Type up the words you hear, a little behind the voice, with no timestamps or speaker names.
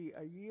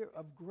be a year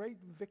of great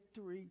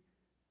victory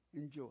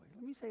and joy.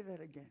 Let me say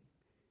that again.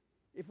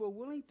 If we're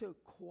willing to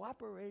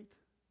cooperate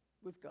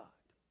with God,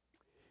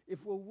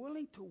 if we're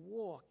willing to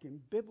walk in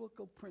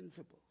biblical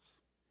principles,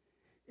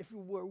 if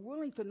we're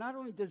willing to not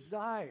only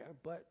desire,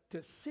 but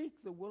to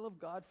seek the will of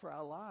God for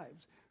our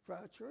lives, for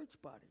our church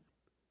body,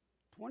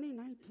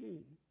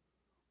 2019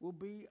 will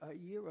be a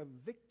year of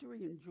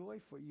victory and joy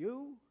for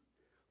you,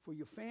 for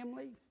your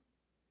family,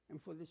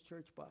 and for this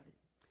church body.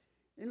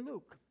 In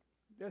Luke,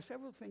 there are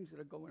several things that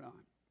are going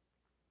on.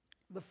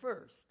 The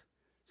first,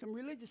 some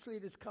religious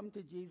leaders come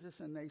to Jesus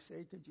and they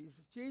say to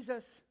Jesus,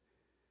 Jesus,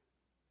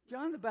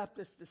 John the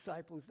Baptist's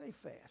disciples, they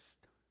fast.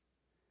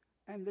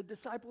 And the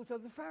disciples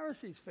of the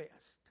Pharisees fast.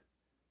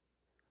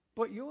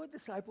 But your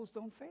disciples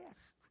don't fast.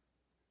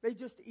 They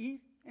just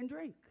eat and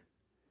drink.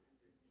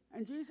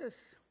 And Jesus,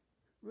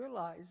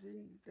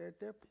 realizing that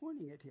they're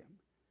pointing at him,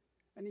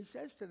 and he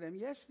says to them,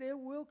 yes, there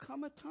will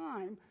come a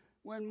time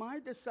when my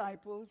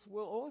disciples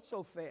will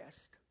also fast.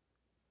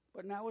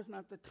 But now is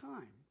not the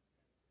time,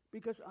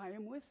 because I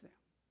am with them.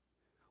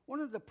 One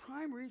of the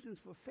prime reasons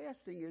for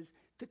fasting is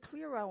to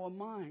clear our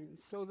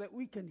minds so that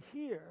we can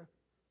hear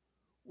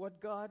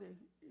what God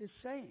is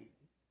saying.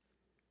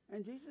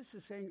 And Jesus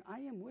is saying, I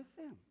am with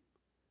them.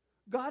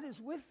 God is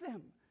with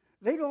them.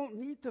 They don't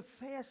need to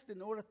fast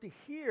in order to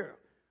hear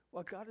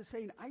what God is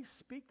saying. I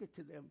speak it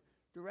to them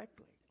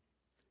directly.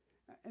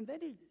 And then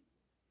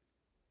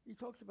he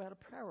talks about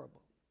a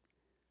parable.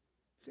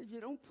 He says, you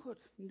don't put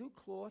new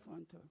cloth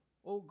onto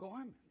old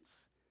garments.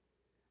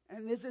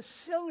 And there's a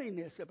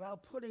silliness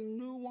about putting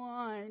new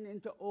wine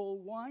into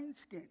old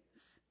wineskins.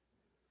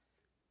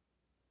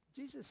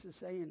 Jesus is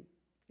saying,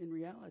 in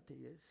reality,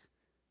 is,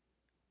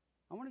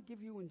 I want to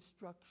give you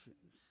instructions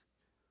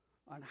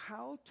on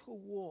how to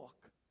walk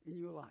in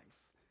your life.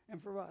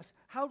 And for us,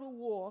 how to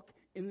walk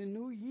in the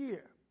new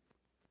year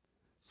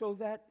so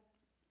that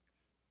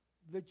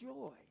the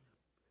joy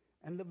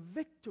and the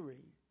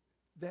victory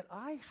that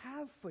I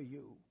have for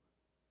you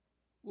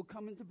will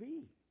come into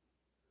being.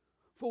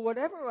 For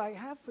whatever I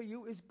have for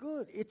you is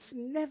good. It's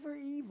never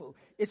evil.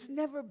 It's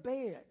never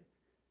bad.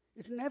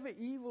 It's never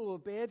evil or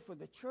bad for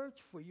the church,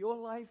 for your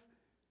life,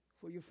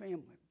 for your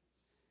family.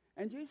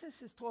 And Jesus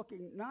is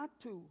talking not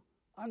to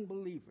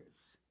unbelievers.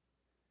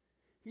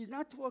 He's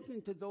not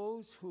talking to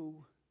those who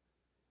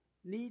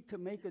need to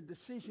make a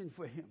decision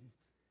for him.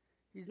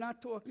 He's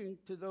not talking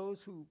to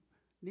those who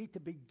need to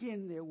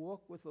begin their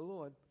walk with the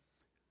Lord.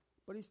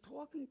 But he's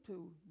talking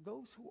to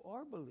those who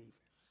are believers.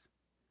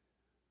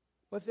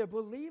 But they're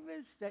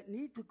believers that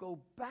need to go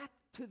back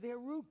to their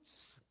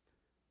roots.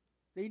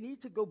 They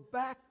need to go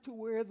back to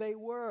where they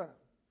were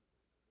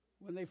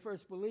when they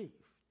first believed.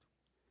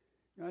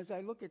 You know, as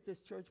I look at this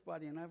church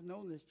body, and I've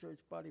known this church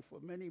body for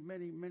many,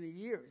 many, many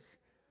years,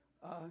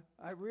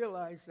 I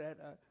realize that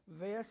a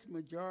vast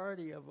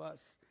majority of us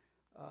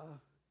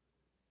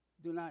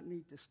do not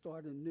need to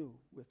start anew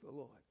with the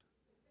Lord.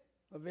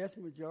 A vast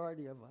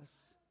majority of us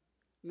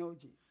know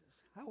Jesus.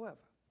 However,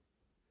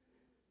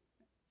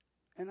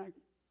 and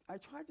I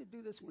try to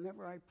do this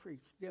whenever I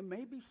preach, there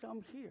may be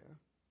some here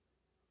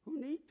who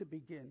need to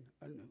begin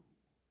anew.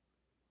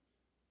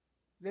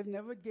 They've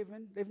never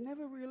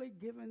really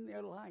given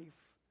their life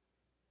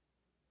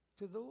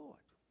to the Lord.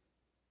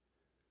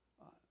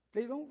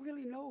 They don't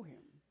really know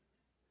him.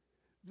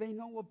 They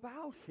know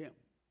about him,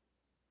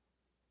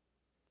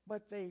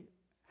 but they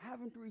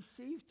haven't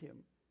received him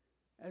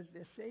as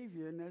their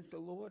Savior and as the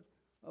Lord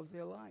of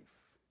their life.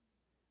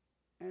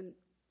 And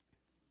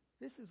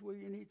this is where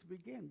you need to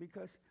begin,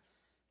 because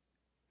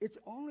it's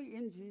only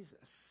in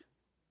Jesus,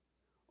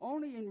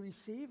 only in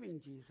receiving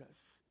Jesus,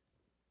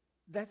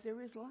 that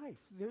there is life.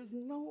 There's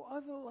no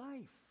other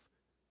life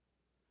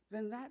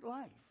than that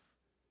life.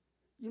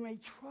 You may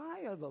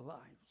try other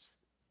lives,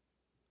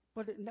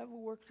 but it never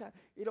works out.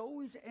 It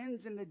always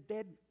ends in a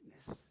deadness.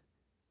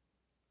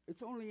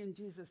 It's only in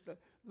Jesus.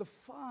 The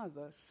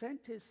Father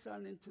sent his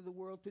Son into the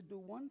world to do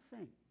one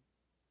thing.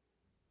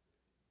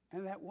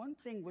 And that one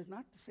thing was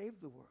not to save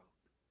the world.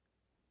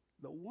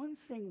 The one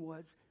thing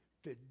was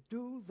to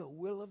do the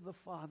will of the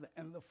Father.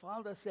 And the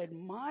Father said,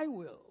 my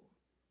will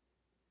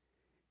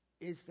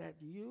is that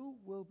you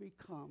will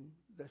become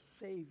the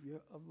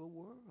Savior of the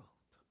world.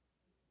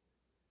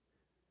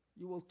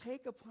 You will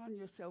take upon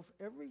yourself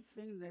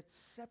everything that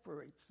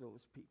separates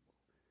those people.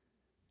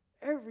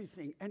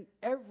 Everything and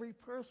every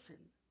person.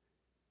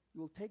 You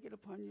will take it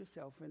upon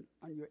yourself, and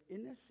on your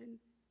innocent,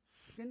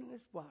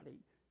 sinless body,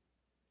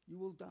 you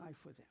will die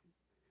for them.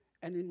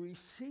 And in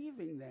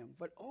receiving them,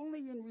 but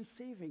only in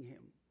receiving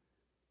him,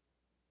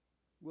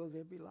 will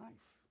there be life.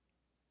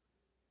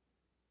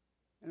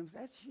 And if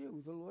that's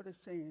you, the Lord is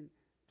saying,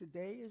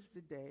 today is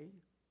the day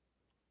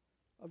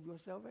of your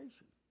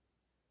salvation.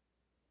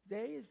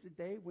 Today is the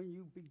day when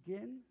you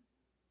begin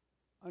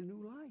a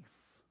new life.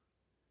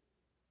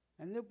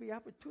 And there'll be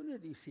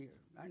opportunities here.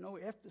 I know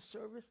after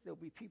service, there'll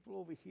be people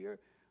over here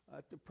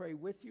to pray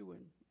with you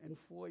and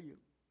for you.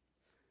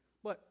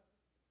 But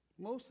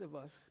most of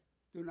us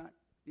do not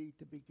need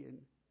to begin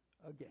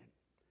again.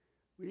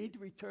 We need to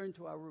return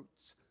to our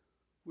roots.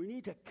 We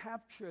need to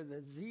capture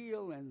the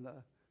zeal and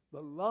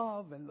the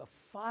love and the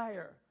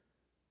fire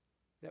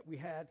that we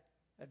had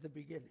at the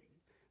beginning.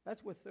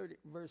 That's what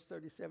verse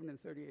 37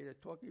 and 38 are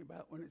talking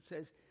about when it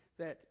says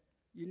that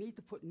you need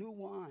to put new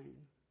wine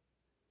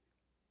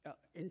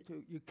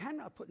you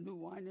cannot put new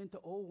wine into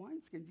old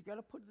wineskins. You got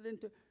to put it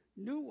into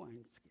new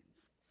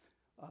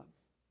wineskins.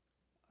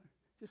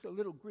 Just a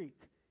little Greek.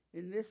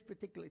 In this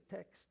particular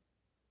text,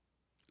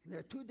 there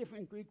are two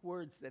different Greek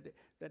words that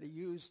are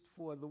used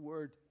for the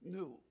word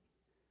new.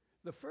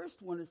 The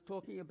first one is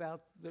talking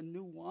about the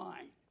new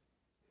wine.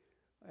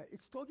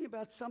 It's talking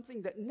about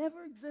something that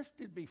never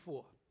existed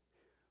before.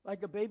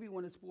 Like a baby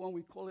when it's born,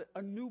 we call it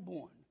a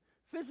newborn.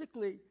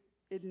 Physically,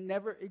 it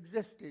never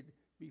existed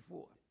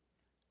before.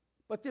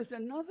 But there's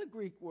another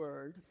Greek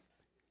word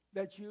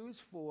that's used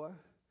for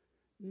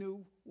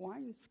new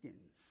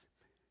wineskins.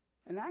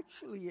 And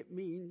actually it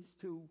means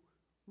to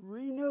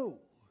renew.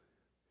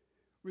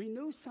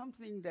 Renew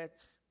something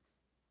that's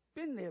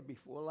been there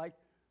before, like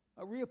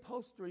a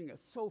reupholstering a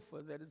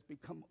sofa that has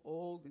become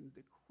old and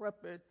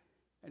decrepit,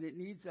 and it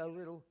needs a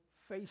little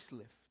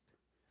facelift.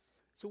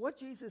 So what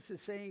Jesus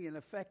is saying, in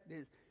effect,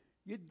 is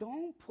you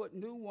don't put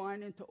new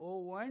wine into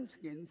old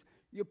wineskins.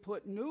 You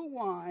put new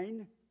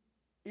wine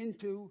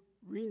into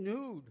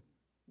renewed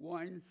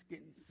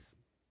wineskins.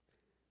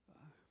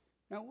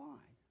 Now, why?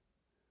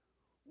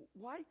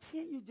 Why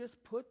can't you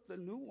just put the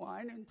new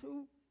wine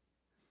into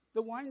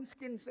the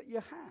wineskins that you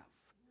have?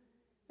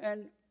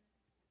 And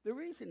the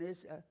reason is,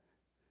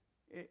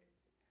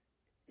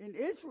 in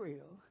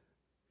Israel,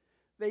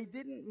 they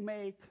didn't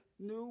make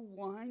new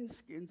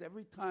wineskins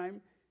every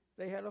time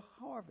they had a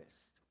harvest.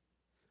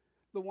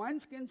 The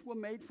wineskins were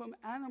made from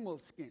animal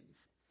skins.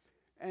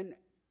 And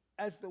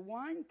as the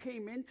wine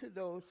came into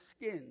those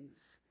skins,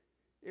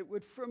 it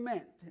would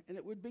ferment and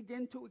it would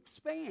begin to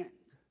expand.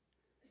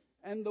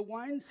 And the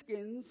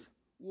wineskins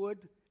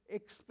would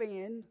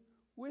expand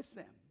with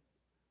them.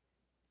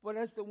 But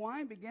as the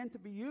wine began to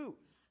be used,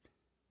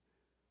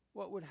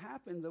 what would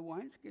happen, the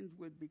wineskins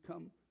would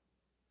become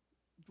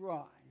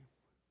dry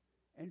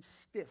and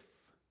stiff.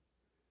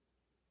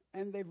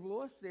 And they've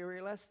lost their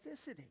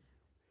elasticity.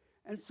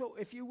 And so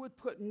if you would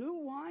put new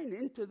wine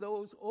into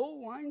those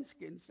old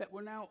wineskins that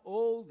were now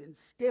old and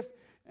stiff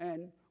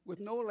and with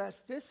no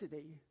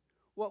elasticity,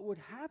 what would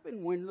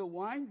happen when the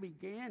wine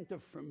began to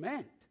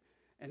ferment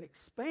and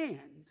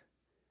expand,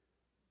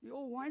 the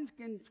old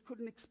wineskins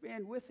couldn't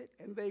expand with it,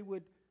 and they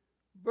would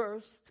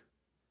burst,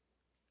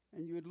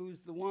 and you would lose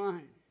the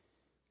wine.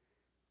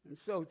 And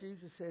so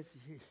Jesus says,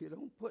 you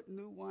don't put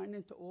new wine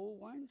into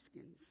old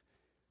wineskins.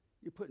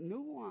 You put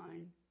new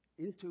wine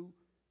into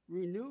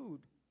renewed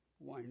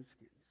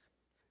wineskins.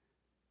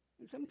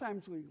 And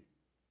sometimes we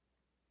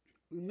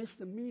miss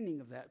the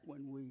meaning of that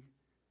when we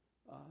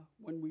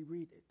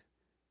read it.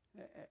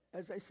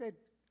 As I said,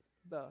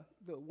 the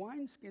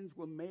wineskins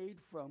were made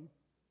from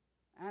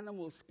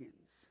animal skins.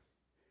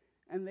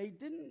 And they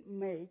didn't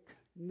make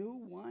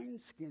new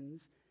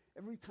wineskins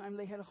every time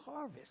they had a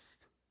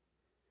harvest.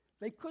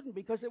 They couldn't,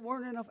 because there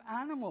weren't enough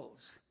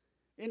animals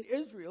in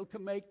Israel to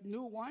make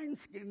new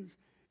wineskins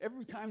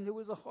every time there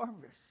was a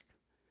harvest.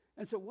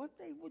 And so what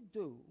they would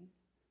do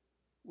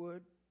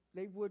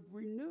they would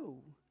renew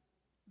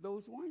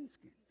those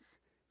wineskins.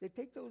 They'd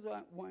take those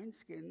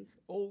wineskins,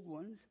 old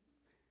ones,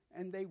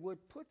 and they would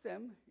put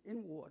them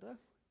in water,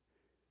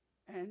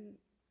 and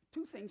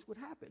two things would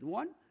happen.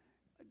 One,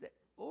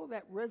 all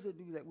that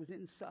residue that was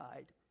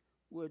inside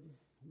would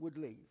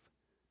leave.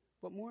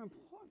 But more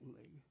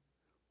importantly,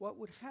 what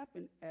would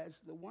happen as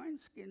the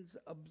wineskins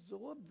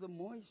absorbed the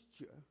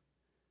moisture,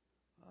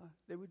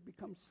 they would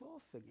become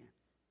soft again.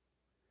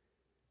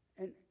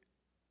 And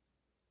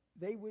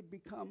they would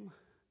become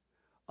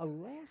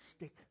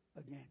elastic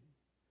again.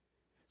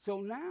 So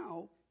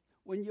now,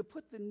 when you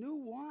put the new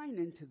wine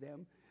into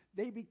them,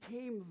 they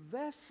became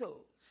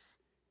vessels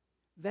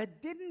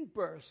that didn't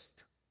burst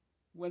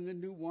when the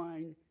new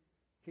wine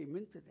came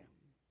into them.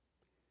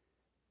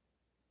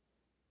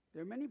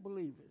 There are many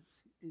believers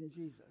in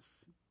Jesus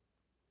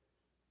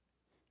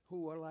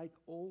who are like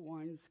old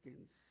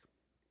wineskins.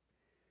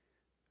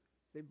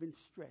 They've been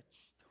stretched.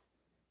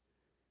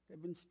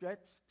 They've been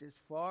stretched as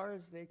far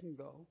as they can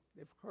go.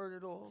 They've heard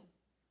it all.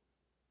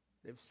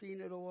 They've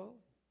seen it all.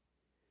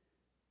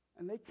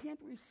 And they can't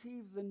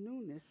receive the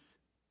newness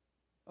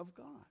of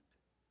God.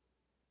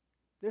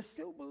 They're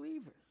still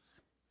believers,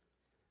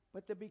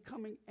 but they're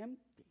becoming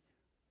empty.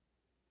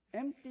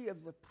 Empty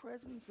of the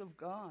presence of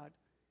God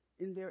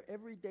in their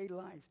everyday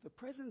life. The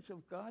presence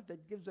of God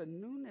that gives a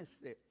newness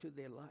to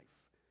their life.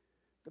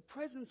 The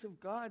presence of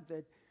God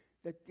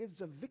that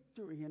gives a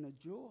victory and a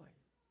joy.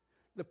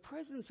 The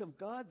presence of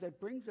God that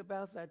brings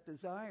about that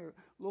desire.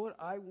 Lord,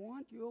 I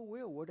want your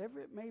will, whatever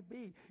it may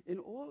be, in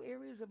all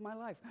areas of my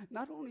life.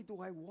 Not only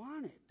do I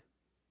want it,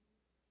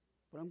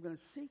 but I'm going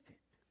to seek it.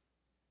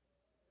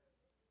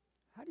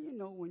 How do you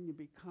know when you're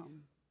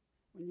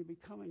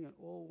becoming an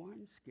old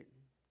wineskin?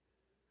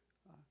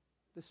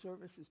 The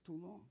service is too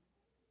long.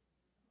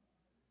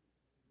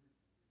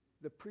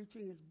 The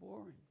preaching is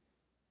boring.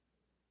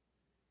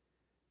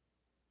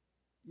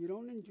 You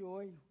don't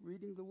enjoy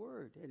reading the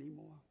Word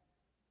anymore.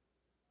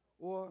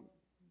 Or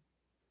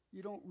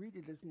you don't read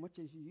it as much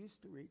as you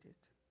used to read it.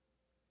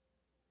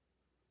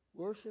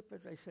 Worship,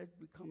 as I said,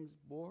 becomes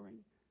boring.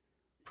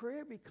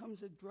 Prayer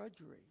becomes a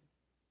drudgery.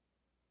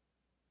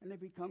 And it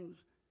becomes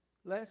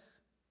less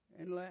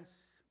and less.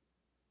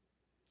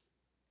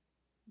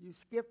 You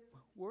skip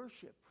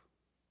worship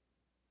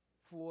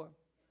for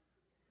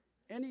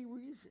any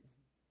reason.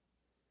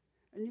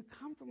 And you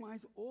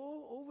compromise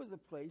all over the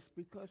place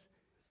because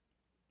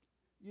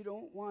you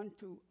don't want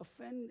to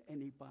offend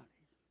anybody.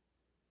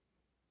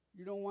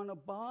 You don't want to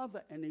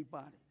bother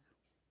anybody.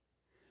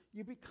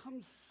 You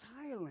become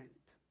silent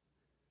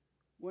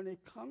when it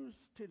comes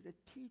to the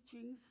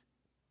teachings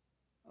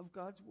of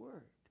God's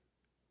Word,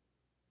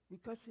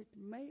 because it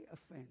may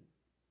offend.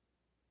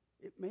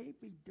 It may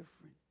be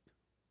different.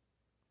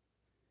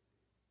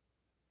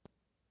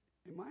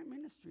 In my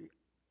ministry,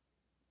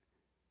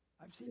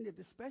 I've seen it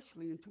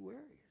especially in two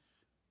areas.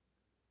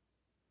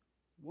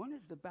 One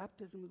is the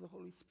baptism of the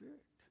Holy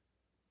Spirit.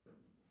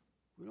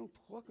 We don't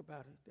talk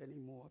about it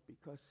anymore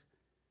because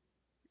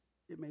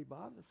it may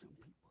bother some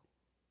people.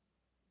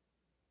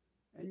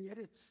 And yet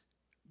it's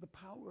the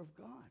power of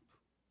God.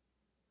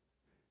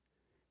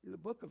 In the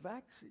book of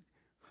Acts,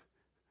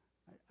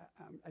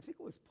 I think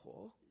it was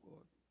Paul or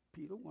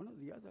Peter, one or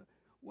the other,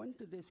 went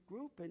to this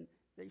group and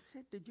they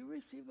said, "Did you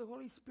receive the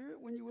Holy Spirit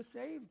when you were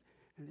saved?"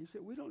 And they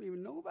said, "We don't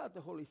even know about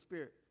the Holy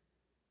Spirit."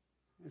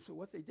 And so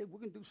what they did, we're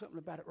going to do something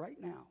about it right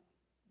now.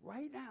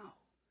 Right now.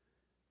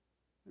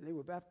 And they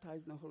were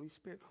baptized in the Holy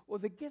Spirit. Or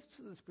the gifts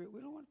of the Spirit.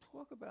 We don't want to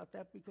talk about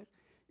that because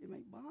it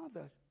may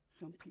bother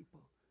some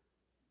people.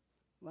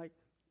 Like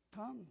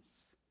tongues,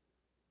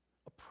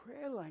 a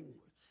prayer language,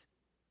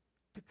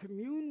 to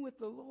commune with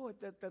the Lord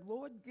that the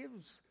Lord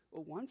gives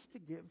or wants to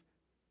give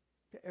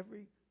to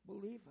every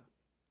believer.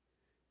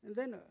 And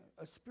then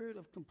a spirit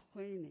of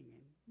complaining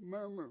and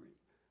murmuring,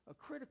 a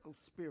critical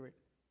spirit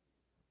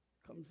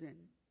comes in.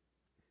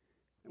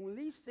 And when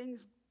these things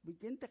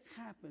begin to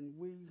happen,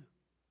 we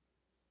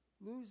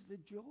lose the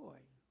joy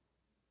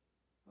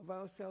of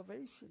our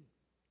salvation.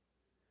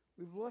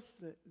 We've lost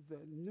the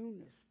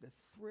newness, the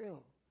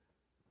thrill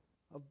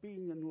of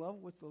being in love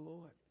with the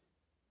Lord.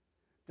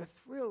 The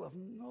thrill of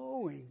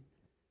knowing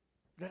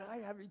that I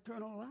have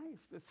eternal life.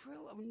 The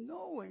thrill of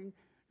knowing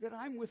that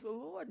I'm with the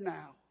Lord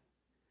now.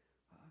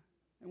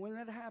 And when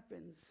that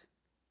happens,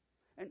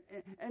 and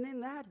in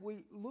that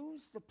we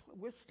lose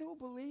we're still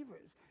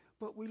believers,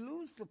 but we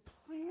lose the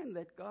plan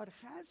that God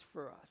has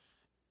for us.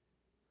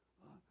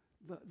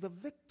 The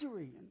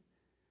victory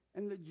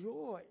and the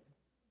joy,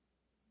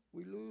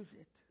 we lose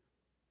it.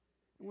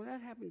 And when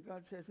that happens,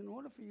 God says, in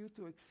order for you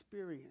to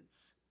experience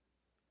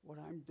what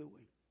I'm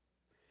doing,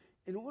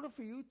 in order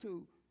for you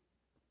to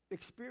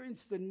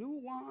experience the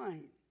new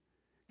wine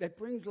that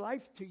brings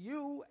life to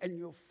you and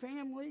your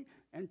family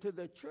and to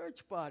the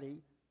church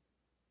body,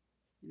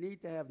 you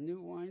need to have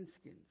new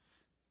wineskins.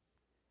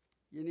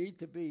 You need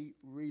to be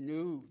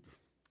renewed.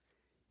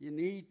 You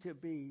need to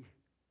be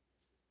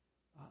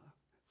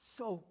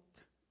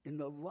soaked in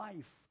the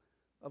life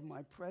of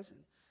my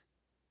presence.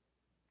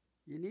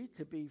 You need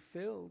to be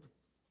filled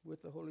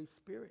with the Holy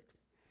Spirit.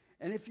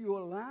 And if you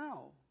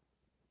allow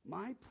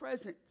my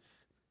presence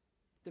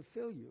to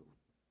fill you,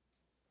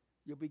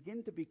 you'll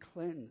begin to be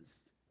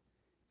cleansed.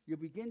 You'll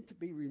begin to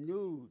be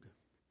renewed.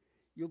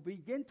 You'll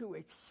begin to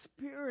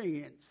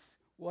experience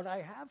what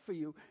I have for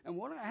you. And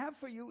what I have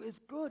for you is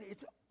good.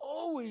 It's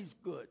always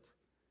good.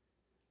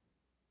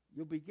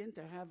 You'll begin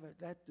to have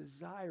that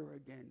desire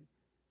again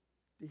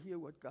to hear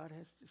what God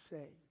has to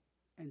say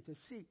and to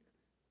seek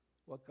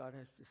what God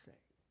has to say.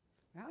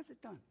 How's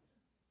it done?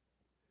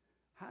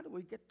 How do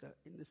we get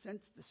in the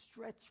sense, the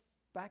stretch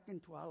back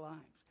into our lives?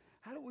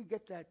 How do we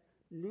get that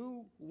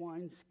new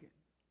wineskin?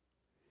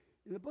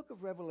 In the book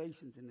of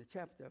Revelations, in the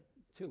chapter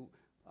 2,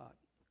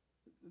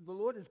 the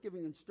Lord is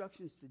giving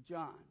instructions to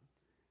John,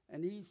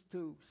 and he's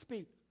to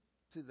speak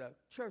to the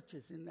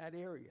churches in that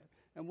area.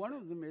 And one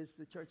of them is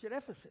the church at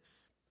Ephesus.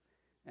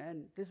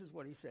 And this is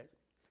what he said.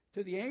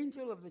 To the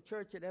angel of the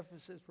church at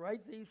Ephesus,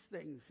 write these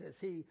things, says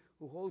he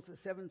who holds the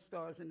 7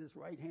 stars in his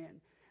right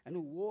hand and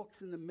who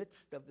walks in the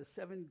midst of the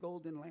 7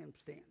 golden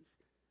lampstands.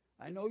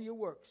 I know your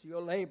works,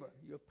 your labor,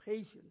 your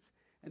patience,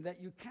 and that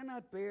you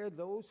cannot bear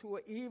those who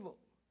are evil.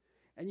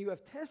 And you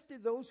have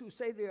tested those who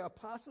say they are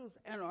apostles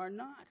and are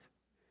not,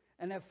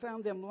 and have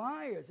found them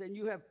liars, and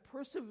you have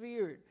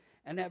persevered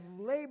and have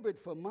labored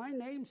for my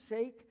name's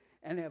sake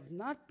and have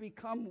not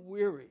become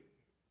weary.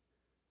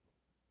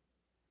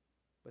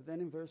 But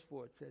then in verse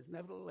 4 it says,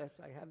 nevertheless,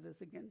 I have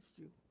this against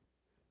you.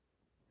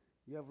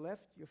 You have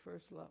left your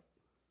first love.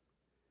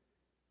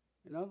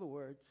 In other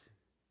words,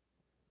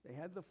 they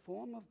had the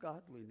form of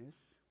godliness.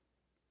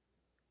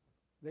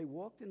 They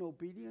walked in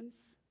obedience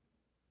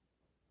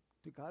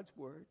to God's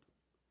word.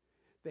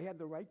 They had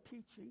the right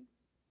teaching.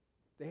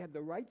 They had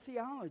the right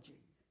theology.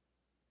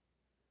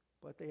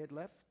 But they had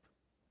left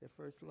their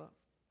first love.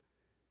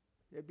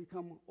 They had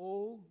become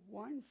old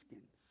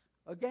wineskins.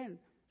 Again,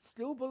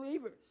 still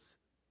believers.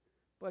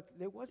 But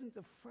there wasn't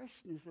the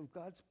freshness of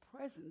God's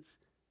presence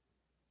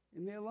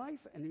in their life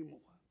anymore.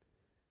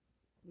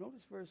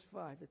 Notice verse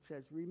 5. It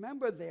says,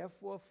 remember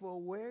therefore for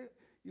where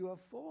you have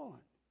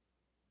fallen.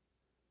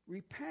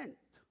 Repent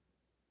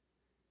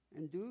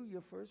and do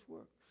your first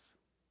works.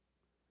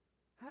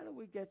 How do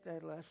we get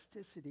that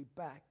elasticity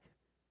back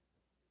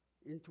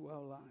into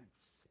our lives?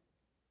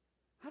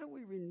 How do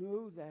we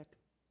renew that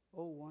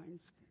old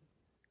wineskin?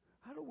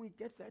 How do we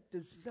get that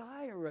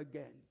desire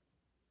again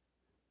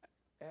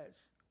as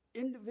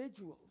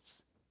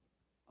individuals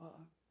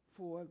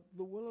for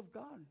the will of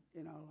God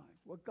in our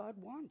lives, what God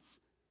wants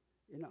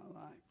in our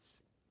lives?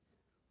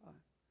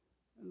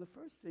 And the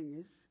first thing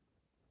is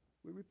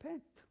we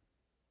repent.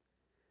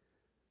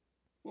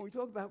 When we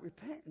talk about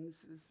repentance,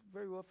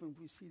 very often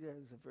we see that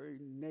as a very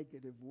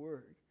negative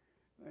word.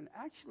 And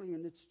actually,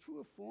 in its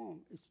truest form,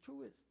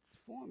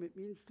 it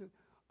means to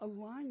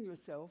align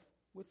yourself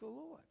with the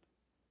Lord.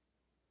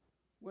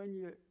 When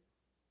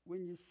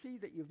you see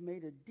that you've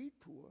made a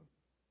detour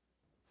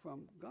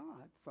from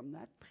God, from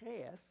that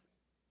path,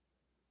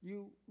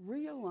 you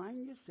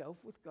realign yourself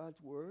with God's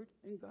word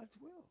and God's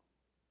will.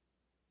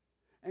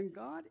 And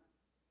God,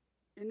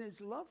 in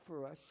his love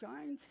for us,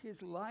 shines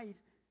his light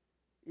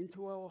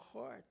into our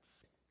hearts.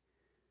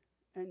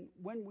 And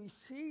when we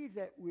see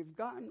that we've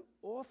gotten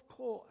off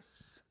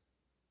course,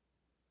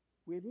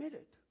 we admit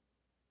it.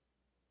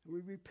 And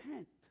we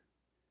repent.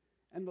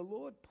 And the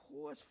Lord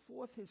pours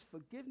forth his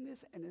forgiveness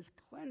and his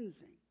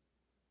cleansing.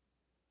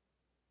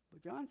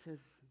 But John says,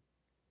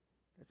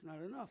 that's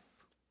not enough.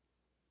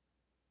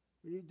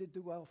 We need to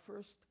do our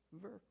first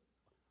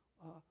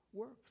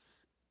works.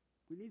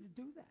 We need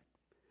to do that.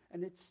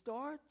 And it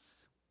starts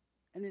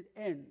and it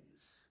ends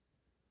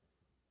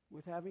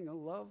with having a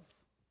love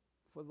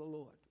for the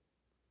Lord.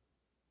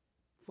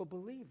 For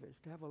believers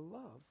to have a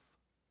love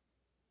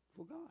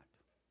for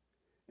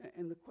God.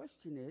 And the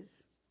question is,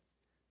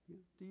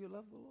 do you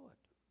love the Lord?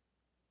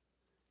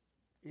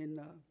 In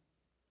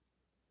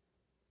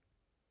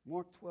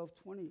Mark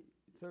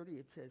 12:20-30,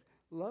 it says,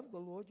 love the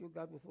Lord your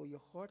God with all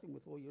your heart and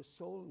with all your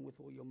soul and with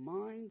all your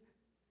mind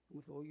and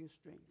with all your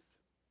strength.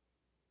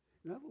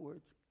 In other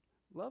words,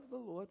 love the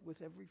Lord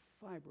with every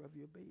fiber of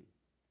your being.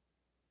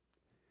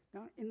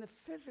 Now, in the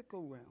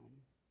physical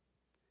realm,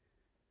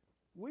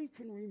 we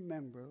can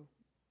remember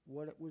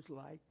what it was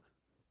like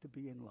to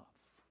be in love.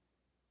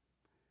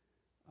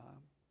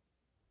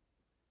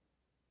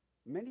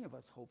 Many of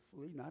us,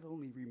 hopefully, not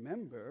only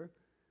remember,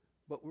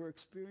 but we're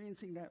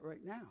experiencing that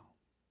right now.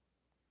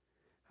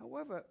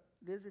 However,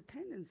 there's a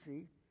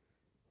tendency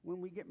when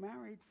we get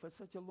married for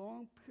such a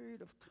long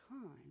period of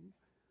time,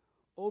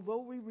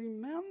 although we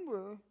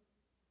remember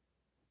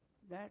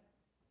that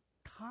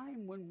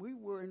time when we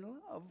were in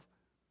love,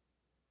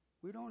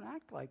 we don't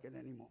act like it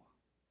anymore.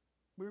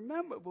 We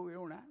remember, but we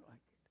don't act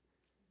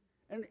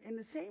like it. And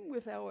the same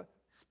with our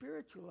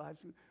spiritual lives.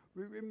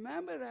 We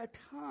remember that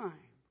time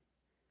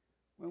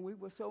when we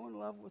were so in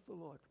love with the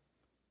Lord.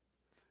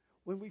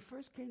 When we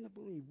first came to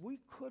believe, we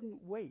couldn't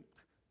wait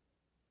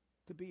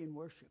to be in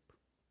worship.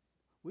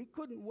 We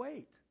couldn't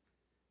wait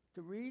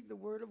to read the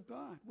Word of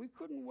God. We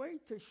couldn't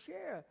wait to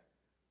share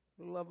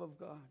the love of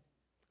God.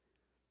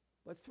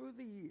 But through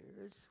the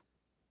years,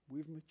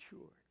 we've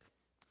matured.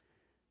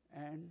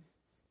 And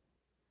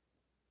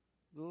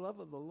the love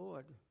of the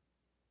Lord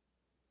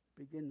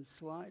begins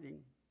sliding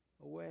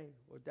away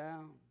or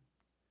down.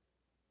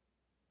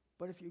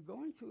 But if you're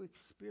going to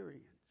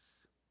experience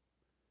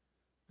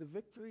the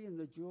victory and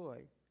the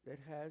joy that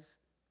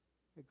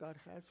God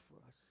has for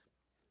us,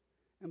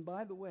 and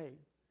by the way,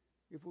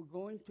 if we're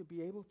going to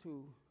be able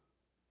to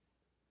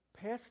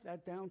pass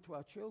that down to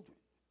our children,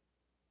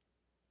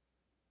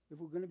 if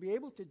we're going to be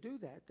able to do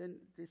that, then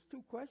there's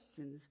two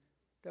questions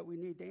that we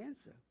need to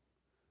answer.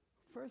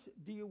 First,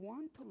 do you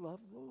want to love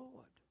the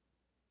Lord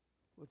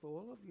with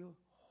all of your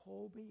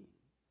whole being?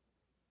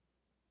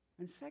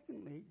 And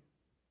secondly,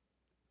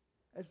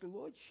 as the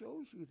Lord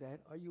shows you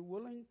that, are you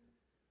willing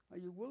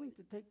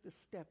to take the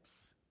steps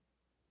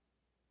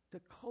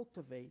to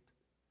cultivate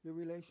your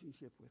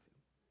relationship with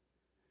him?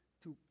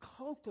 To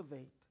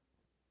cultivate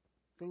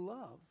the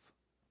love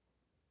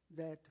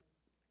that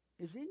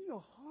is in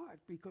your heart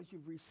because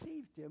you've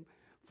received him,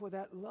 for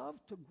that love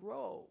to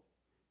grow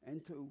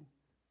and to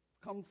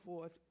come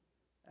forth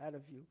out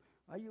of you.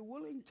 Are you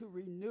willing to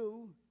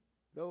renew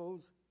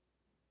those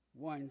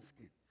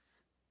wineskins?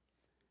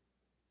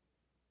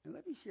 And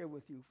let me share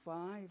with you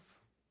 5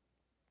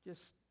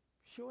 just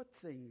short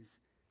things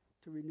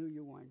to renew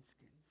your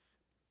wineskins.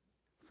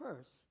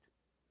 First,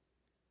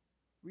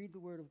 read the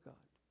Word of God.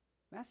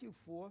 Matthew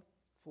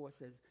 4:4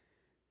 says,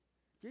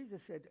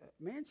 Jesus said,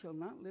 man shall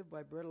not live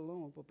by bread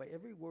alone, but by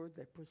every word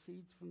that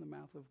proceeds from the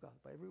mouth of God,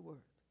 by every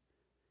word.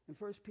 In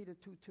 1 Peter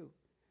 2:2,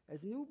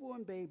 as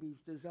newborn babies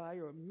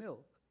desire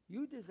milk,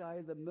 you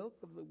desire the milk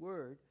of the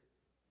Word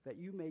that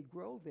you may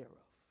grow thereof.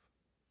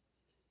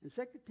 In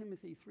 2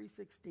 Timothy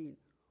 3:16,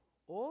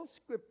 all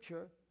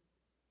Scripture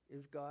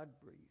is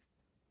God-breathed.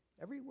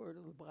 Every word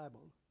of the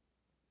Bible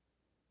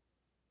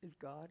is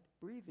God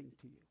breathing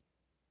to you.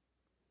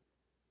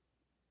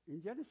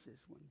 In Genesis,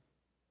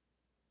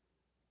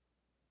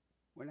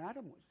 when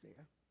Adam was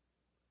there,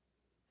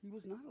 he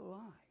was not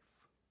alive.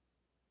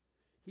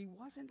 He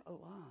wasn't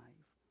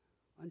alive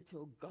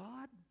until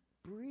God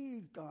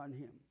breathed on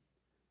him.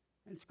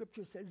 And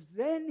Scripture says,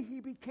 then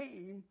he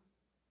became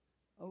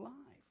alive.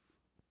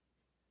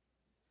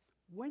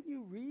 When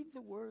you read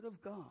the Word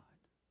of God,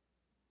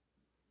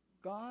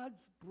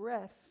 God's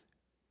breath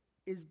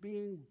is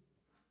being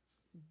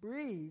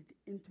breathed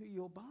into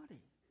your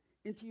body,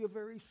 into your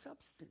very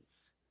substance.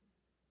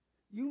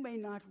 You may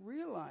not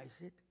realize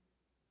it,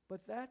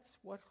 but that's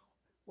what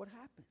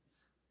happens.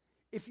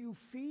 If you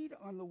feed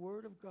on the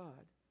Word of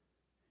God,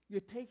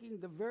 you're taking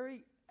the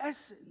very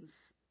essence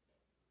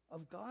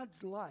of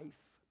God's life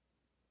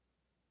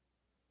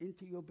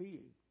into your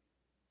being.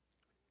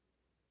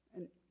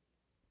 And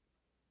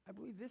I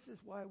believe this is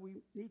why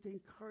we need to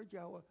encourage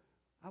our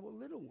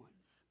little ones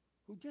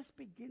who just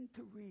begin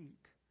to read,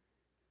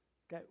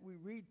 that we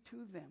read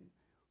to them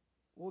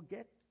or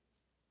get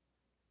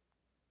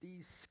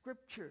these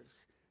scriptures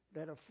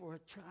that are for a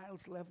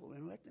child's level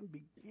and let them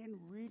begin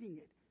reading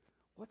it.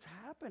 What's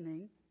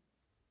happening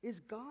is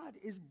God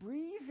is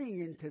breathing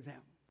into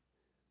them,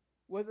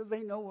 whether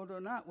they know it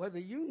or not, whether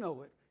you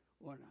know it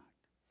or not.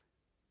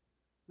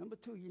 Number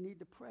 2, you need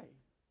to pray.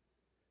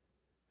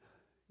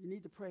 You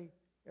need to pray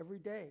every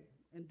day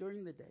and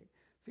during the day.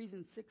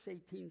 Ephesians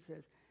 6:18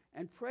 says,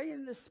 and pray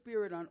in the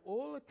Spirit on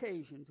all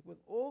occasions with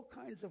all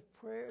kinds of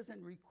prayers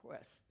and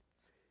requests.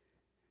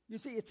 You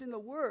see, it's in the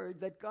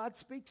Word that God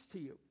speaks to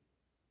you,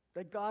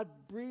 that God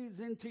breathes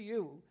into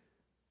you.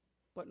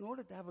 But in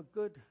order to have a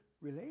good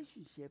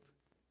relationship,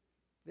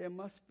 there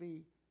must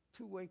be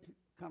two-way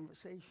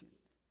conversation.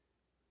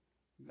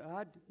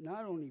 God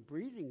not only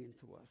breathing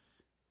into us,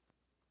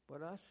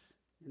 but us,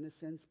 in a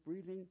sense,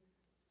 breathing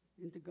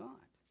into God.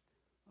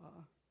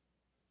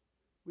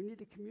 We need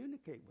to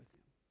communicate with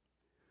Him.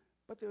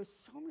 But there are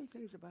so many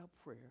things about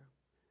prayer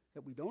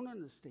that we don't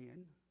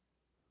understand.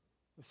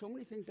 There's so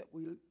many things that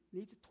we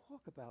need to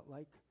talk about,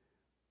 like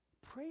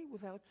pray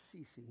without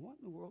ceasing. What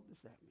in the world does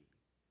that mean?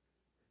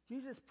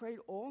 Jesus prayed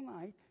all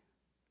night,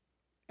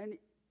 and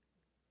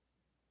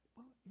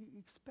he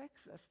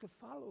expects us to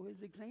follow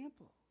his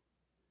example.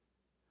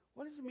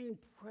 What does it mean,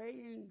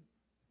 praying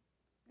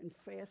and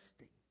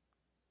fasting?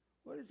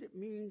 What does it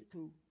mean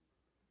to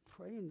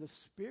pray in the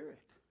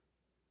Spirit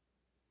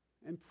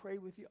and pray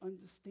with your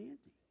understanding?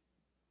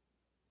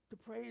 To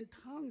pray in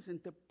tongues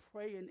and to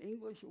pray in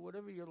English or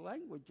whatever your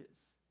language is.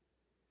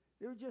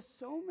 There are just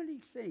so many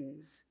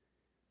things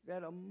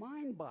that are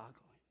mind-boggling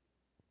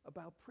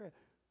about prayer.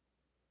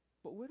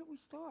 But where do we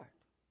start?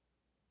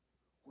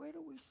 Where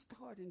do we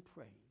start in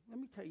praying? Let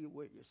me tell you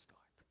where you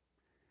start.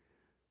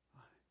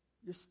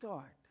 You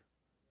start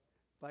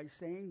by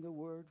saying the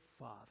word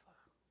Father,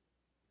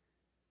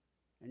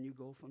 and you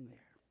go from there.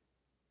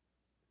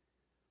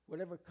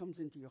 Whatever comes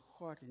into your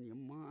heart and your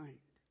mind,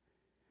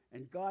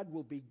 and God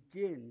will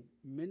begin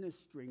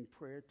ministering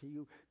prayer to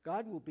you.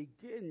 God will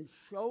begin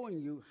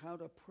showing you how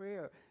to pray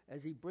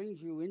as he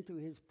brings you into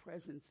his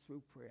presence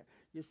through prayer.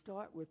 You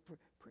start with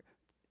prayer.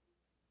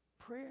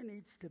 Prayer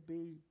needs to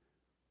be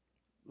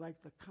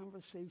like the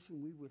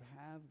conversation we would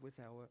have with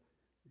our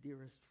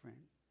dearest friend.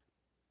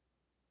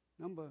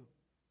 Number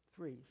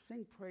 3,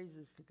 sing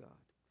praises to God.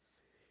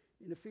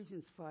 In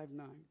Ephesians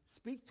 5:9,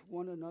 speak to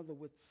one another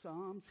with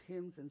psalms,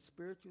 hymns, and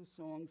spiritual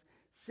songs.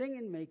 Sing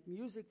and make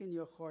music in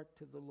your heart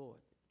to the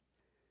Lord.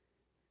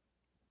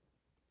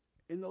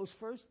 In those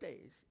first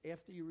days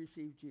after you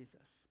received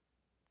Jesus,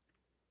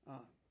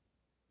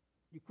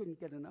 you couldn't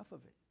get enough of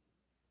it.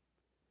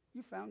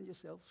 You found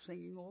yourself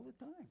singing all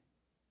the time.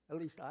 At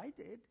least I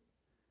did.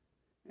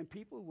 And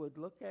people would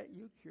look at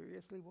you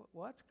curiously,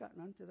 what's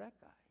gotten onto that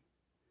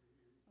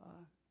guy?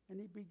 And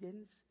he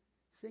begins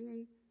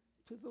singing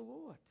to the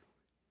Lord,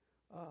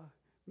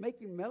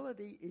 making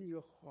melody in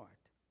your heart.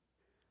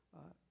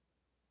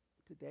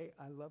 Today,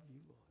 I love you,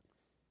 Lord.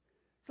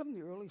 Some of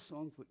the early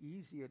songs were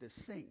easier to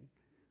sing.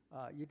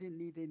 You didn't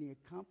need any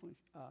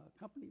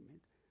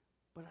accompaniment.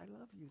 But I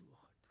love you, Lord.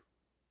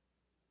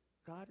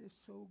 God is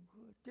so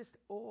good. Just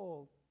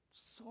all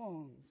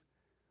songs.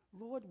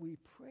 Lord, we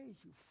praise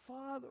you.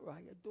 Father, I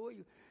adore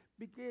you.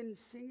 Begin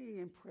singing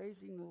and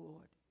praising the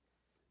Lord.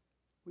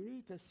 We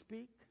need to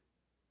speak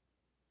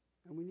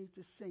and we need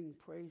to sing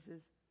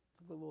praises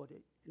to the Lord.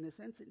 In a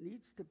sense, it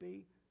needs to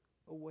be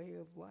a way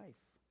of life.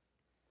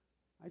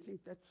 I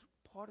think that's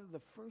part of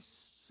the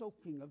first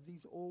soaking of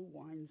these old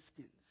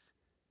wineskins,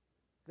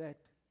 that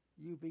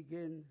you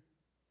begin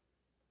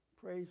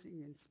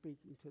praising and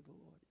speaking to the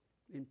Lord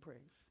in praise.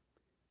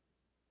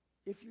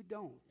 If you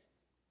don't,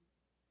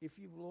 if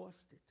you've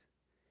lost it,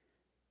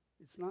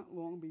 it's not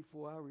long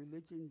before our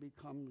religion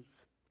becomes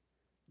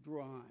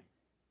dry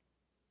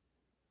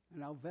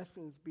and our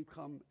vessels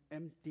become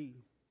empty.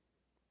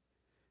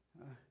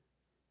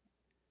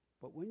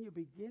 But when you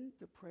begin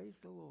to praise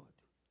the Lord,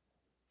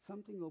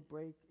 something will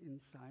break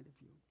inside of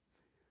you.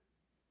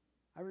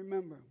 I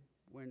remember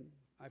when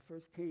I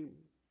first came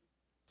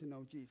to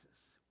know Jesus.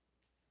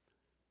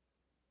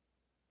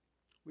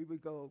 We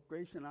would go,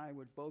 Grace and I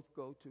would both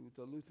go to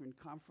the Lutheran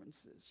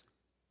conferences.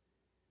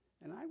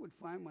 And I would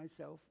find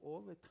myself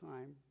all the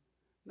time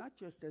not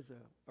just as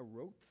a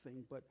rote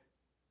thing, but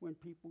when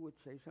people would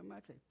say something,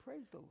 I'd say,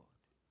 praise the Lord.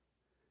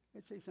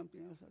 They'd say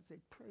something else, I'd say,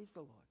 praise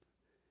the Lord.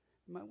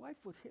 My wife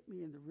would hit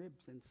me in the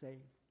ribs and say,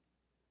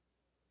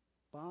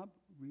 Bob,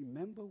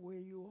 remember where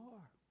you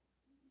are.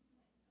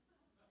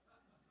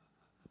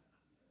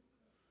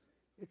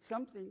 It's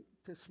something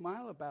to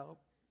smile about,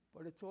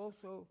 but it's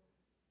also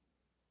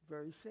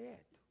very sad.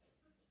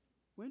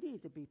 We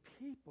need to be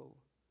people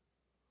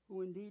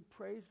who indeed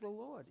praise the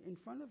Lord in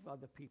front of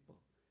other people.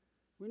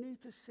 We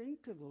need to sing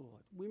to the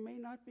Lord. We may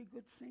not be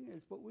good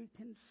singers, but we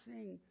can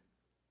sing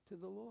to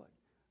the Lord.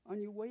 On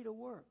your way to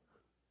work,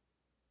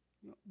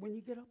 when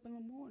you get up in the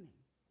morning,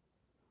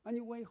 on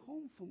your way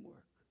home from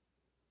work,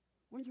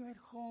 when you're at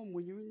home,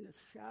 when you're in the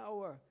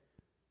shower,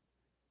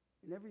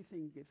 and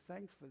everything, give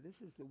thanks, for this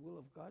is the will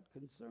of God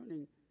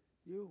concerning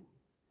you.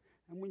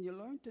 And when you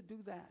learn to do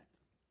that,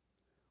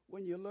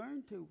 when you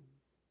learn to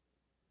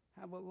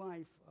have a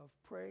life of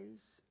praise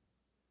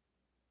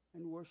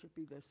and worship,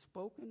 either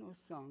spoken or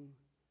sung,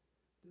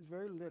 there's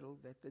very little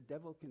that the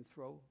devil can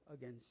throw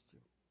against you.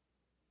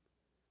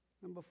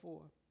 Number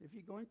 4, if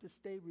you're going to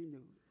stay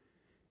renewed,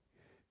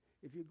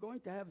 if you're going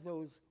to have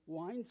those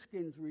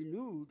wineskins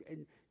renewed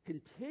and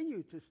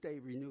continue to stay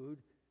renewed,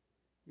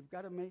 you've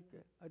got to make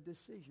a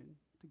decision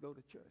to go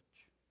to church.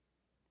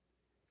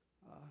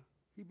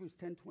 Hebrews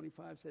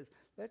 10:25 says,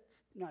 let's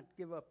not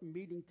give up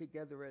meeting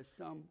together as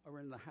some are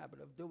in the habit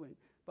of doing,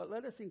 but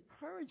let us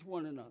encourage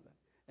one another,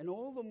 and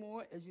all the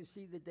more as you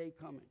see the day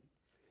coming.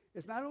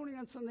 It's not only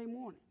on Sunday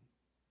morning,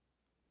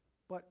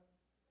 but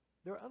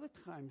there are other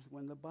times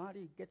when the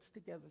body gets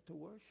together to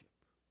worship.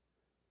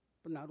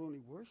 But not only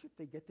worship,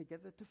 they get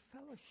together to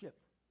fellowship.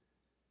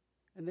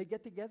 And they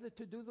get together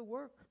to do the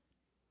work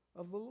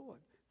of the Lord.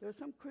 There are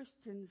some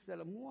Christians that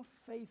are more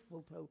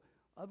faithful to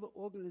other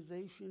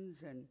organizations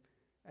and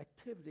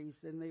activities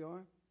than they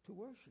are to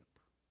worship.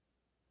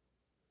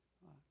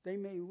 They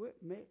may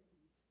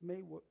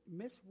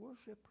miss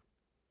worship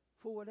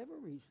for whatever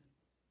reason.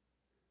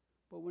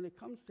 But when it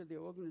comes to their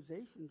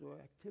organizations or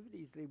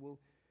activities, they will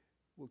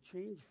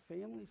change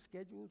family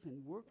schedules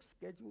and work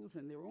schedules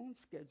and their own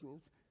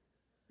schedules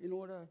in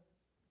order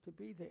to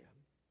be there.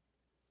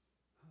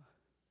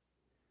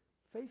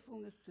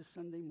 Faithfulness to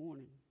Sunday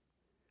morning.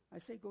 I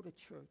say go to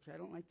church. I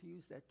don't like to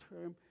use that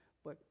term,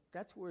 but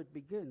that's where it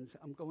begins.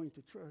 I'm going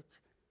to church.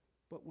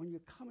 But when you're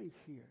coming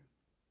here,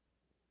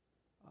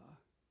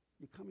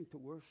 you're coming to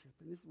worship.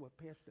 And this is what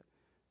Pastor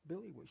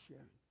Billy was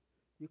sharing.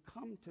 You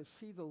come to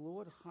see the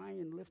Lord high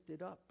and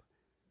lifted up.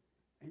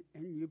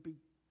 And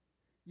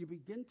you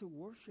begin to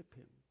worship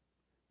him.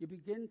 You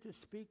begin to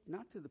speak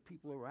not to the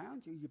people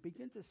around you. You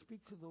begin to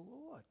speak to the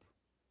Lord.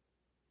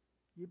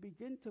 You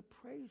begin to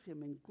praise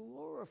him and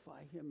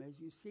glorify him as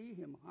you see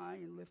him high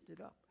and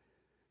lifted up.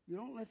 You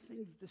don't let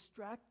things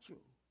distract you.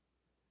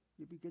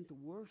 You begin to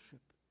worship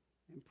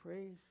and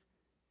praise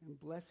and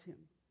bless him.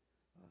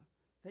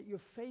 That you're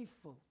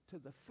faithful to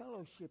the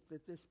fellowship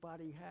that this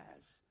body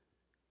has.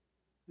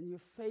 And you're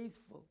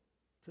faithful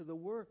to the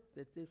work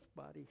that this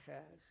body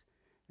has.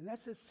 And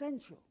that's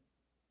essential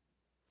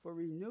for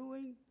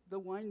renewing the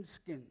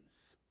wineskins,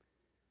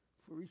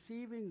 for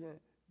receiving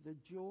the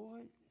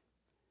joy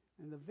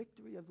and the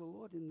victory of the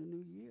Lord in the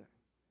new year,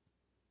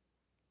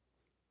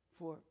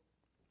 for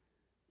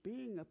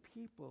being a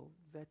people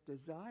that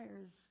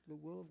desires the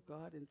will of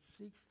God and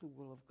seeks the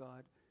will of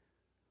God,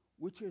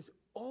 which is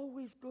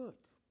always good.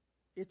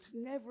 It's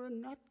never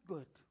not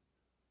good.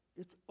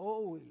 It's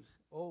always,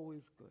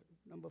 always good.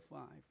 Number 5,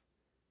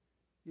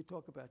 you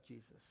talk about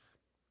Jesus.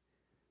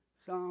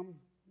 Psalm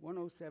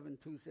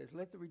 107:2 says,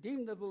 let the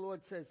redeemed of the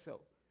Lord say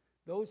so,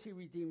 those he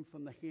redeemed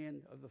from the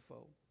hand of the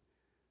foe.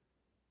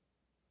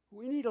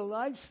 We need a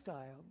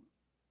lifestyle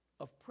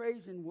of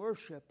praise and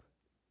worship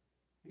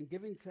and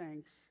giving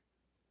thanks,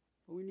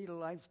 but we need a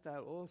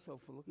lifestyle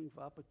also for looking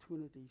for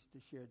opportunities to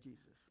share Jesus.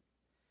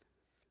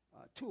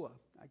 Tua,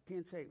 I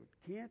can't say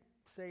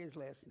his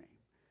last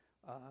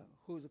name,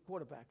 who's a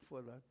quarterback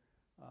for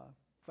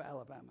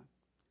Alabama.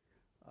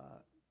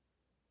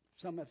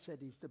 Some have said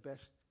he's the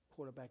best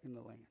quarterback in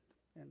the land,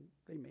 and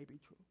they may be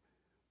true.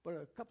 But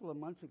a couple of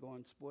months ago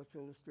on Sports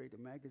Illustrated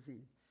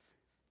magazine,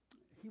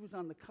 he was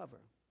on the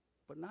cover,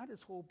 but not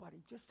his whole body,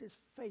 just his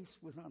face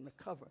was on the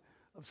cover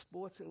of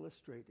Sports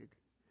Illustrated,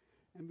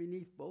 and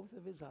beneath both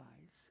of his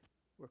eyes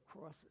were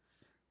crosses.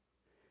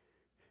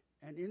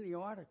 And in the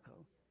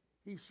article,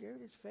 he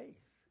shared his faith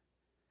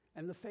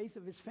and the faith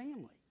of his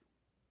family.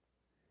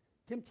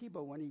 Tim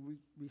Tebow, when he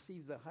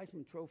received the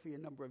Heisman Trophy a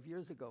number of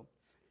years ago,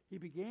 he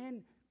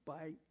began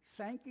by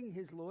thanking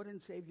his Lord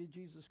and Savior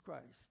Jesus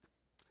Christ.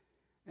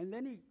 And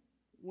then he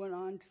went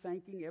on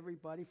thanking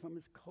everybody from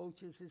his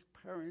coaches, his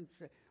parents,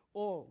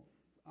 all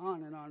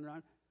on and on and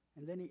on.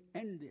 And then he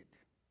ended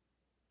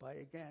by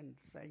again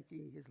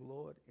thanking his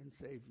Lord and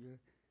Savior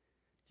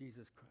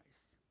Jesus Christ.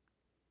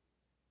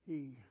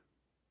 He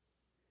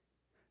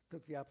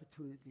took the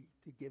opportunity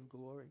to give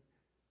glory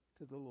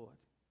to the Lord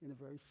in a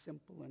very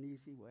simple and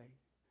easy way.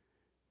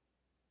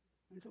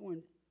 And so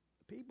when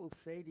people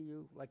say to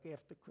you, like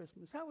after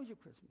Christmas, how was your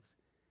Christmas?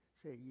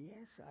 say,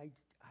 yes, I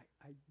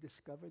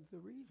discovered the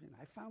reason.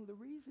 I found the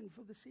reason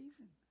for the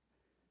season.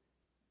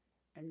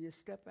 And you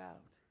step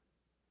out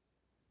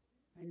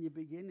and you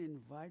begin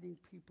inviting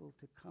people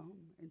to come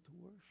and to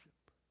worship.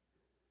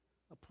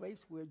 A place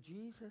where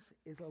Jesus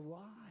is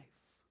alive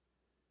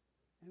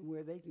and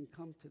where they can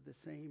come to the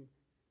same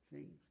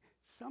things.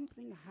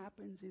 Something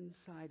happens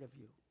inside of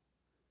you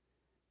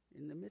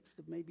in the midst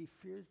of maybe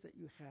fears that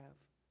you have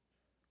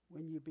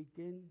when you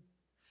begin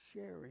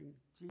sharing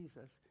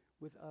Jesus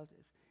with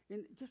others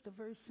in just a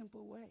very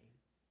simple way.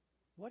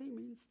 What he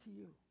means to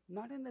you.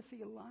 Not in a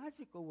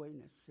theological way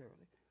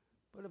necessarily,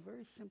 but a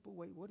very simple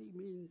way. What he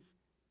means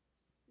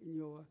in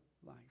your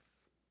life.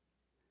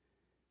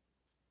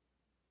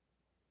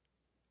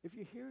 If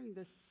you're hearing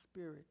the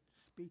Spirit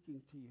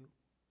speaking to you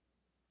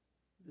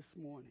this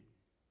morning,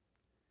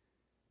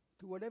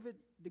 to whatever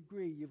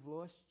degree you've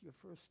lost your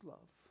first love,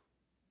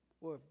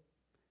 or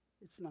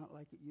it's not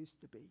like it used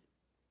to be,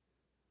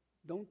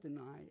 don't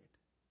deny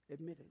it.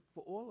 Admit it.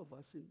 For all of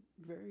us in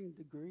varying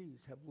degrees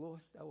have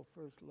lost our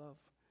first love.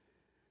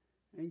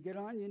 And get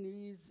on your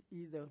knees,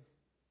 either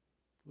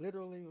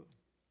literally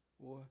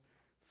or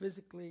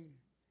physically,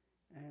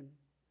 and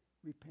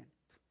repent.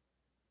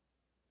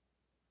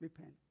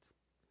 Repent.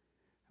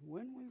 And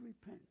when we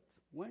repent,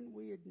 when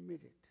we admit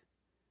it,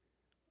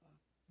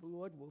 the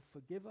Lord will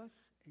forgive us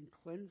and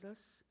cleanse us,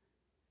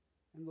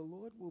 and the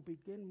Lord will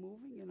begin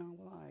moving in our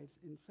lives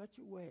in such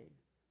a way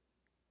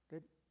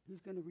that he's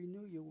going to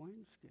renew your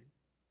wineskin.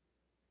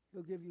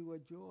 He'll give you a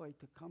joy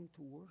to come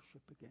to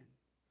worship again.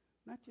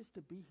 Not just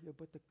to be here,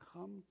 but to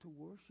come to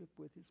worship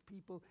with his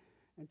people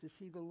and to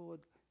see the Lord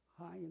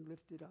high and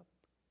lifted up.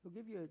 He'll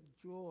give you a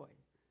joy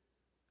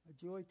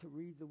to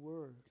read the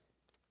Word,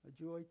 a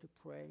joy to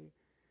pray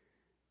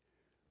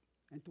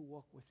and to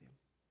walk with him,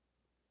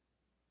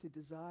 to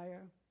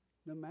desire,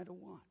 no matter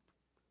what,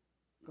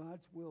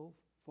 God's will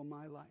for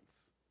my life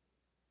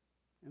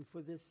and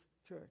for this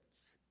church,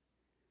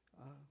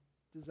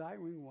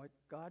 desiring what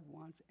God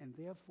wants and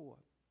therefore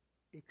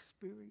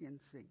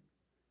experiencing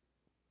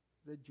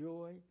the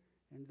joy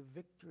and the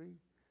victory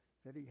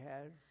that he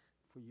has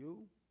for you,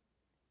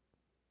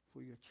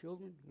 for your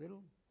children,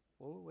 little,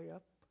 all the way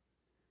up,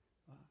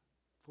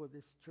 for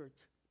this church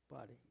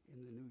body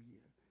in the new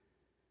year.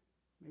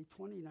 May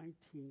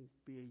 2019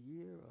 be a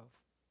year of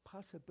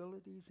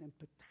possibilities and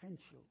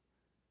potential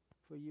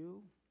for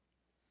you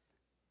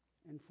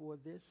and for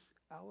this,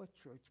 our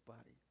church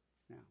body.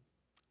 Now,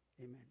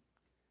 amen.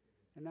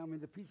 And now may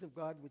the peace of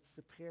God, which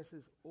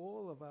surpasses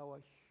all of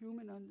our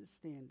human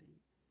understanding,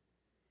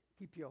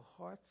 keep your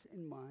hearts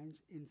and minds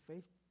in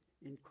faith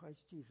in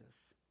Christ Jesus.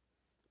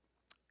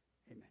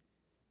 Amen.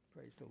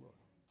 Praise the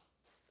Lord.